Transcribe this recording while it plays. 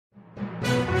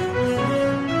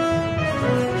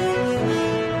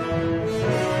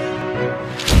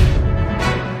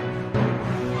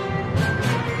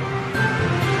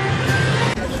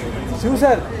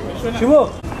sir. Shivu.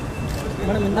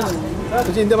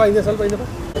 ಹಿಂದೆ ಬಾ ಹಿಂದೆ ಸ್ವಲ್ಪ ಹಿಂದೆ ಬಾ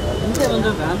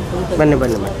ಬನ್ನಿ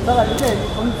ಬನ್ನಿ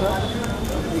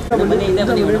ಬನ್ನಿ ಹಿಂದೆ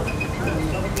ಬನ್ನಿ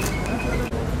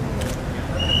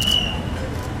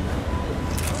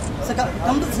sir,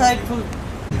 come to the side full.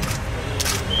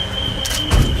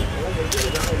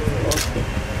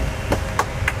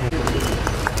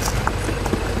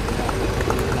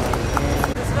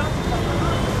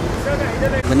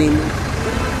 Bani.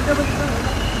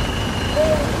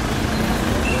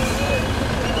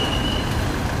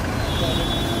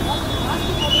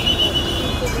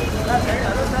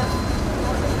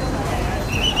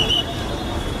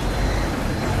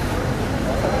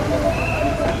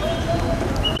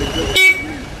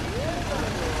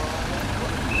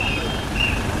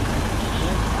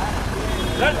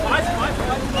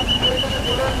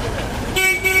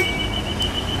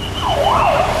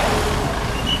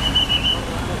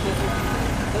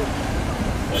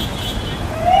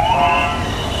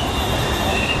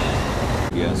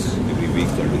 Every week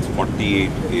that means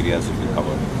 48 areas will be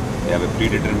covered. They have a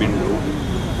predetermined route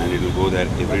and it will go there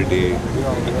every day,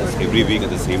 every week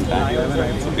at the same time.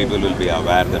 So people will be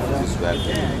aware that this is where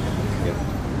they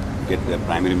get their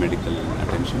primary medical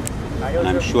attention. And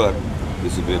I'm sure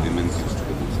this will be a women's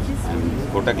history. And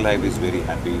Kotak Life is very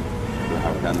happy to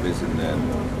have done this in their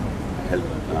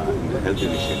health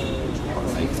initiative, which we call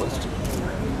Life First.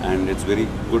 And it's very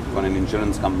good for an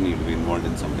insurance company to be involved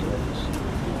in something like this.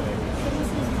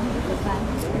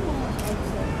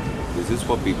 This is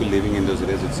for people living in those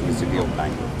areas. It's in the city of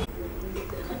Bengaluru.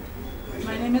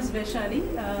 My name is Vaishali.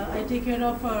 I take care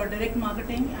of direct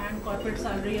marketing and corporate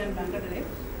salary and banker direct.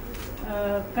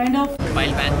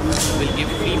 Mobile van will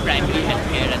give free primary health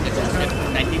care at the cost of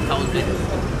 90,000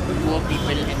 poor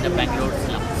people in the Bengaluru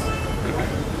slums.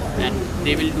 And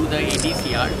they will do the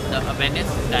ADCR, the awareness,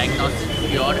 diagnosis,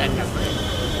 cure and referral.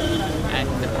 And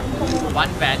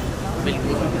one van will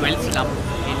go to 12 slums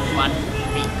in 1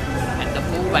 week. And the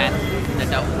 4 vans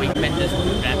that are implement this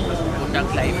program, Kotak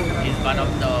Life is one of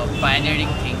the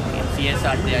pioneering things in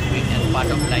CSR they are doing as part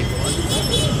of Life First.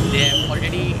 They have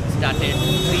already started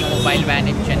 3 mobile van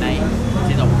in Chennai,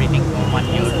 which is operating for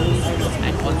 1 year.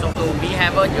 And also we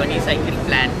have a journey cycle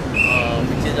plan,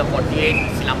 which is a 48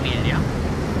 slum area.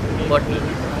 But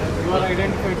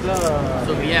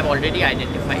so we have already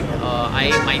identified. I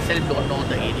myself don't know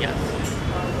the areas,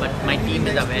 but my team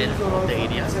is aware of the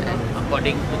areas, and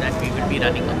according to that we will be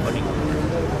running according to that.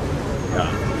 Yeah,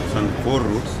 so on 4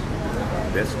 routes,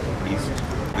 west, east,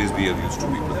 always be of use to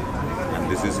people. And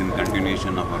this is in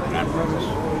continuation of our grand purpose,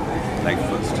 Life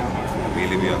First,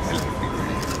 really we are helping.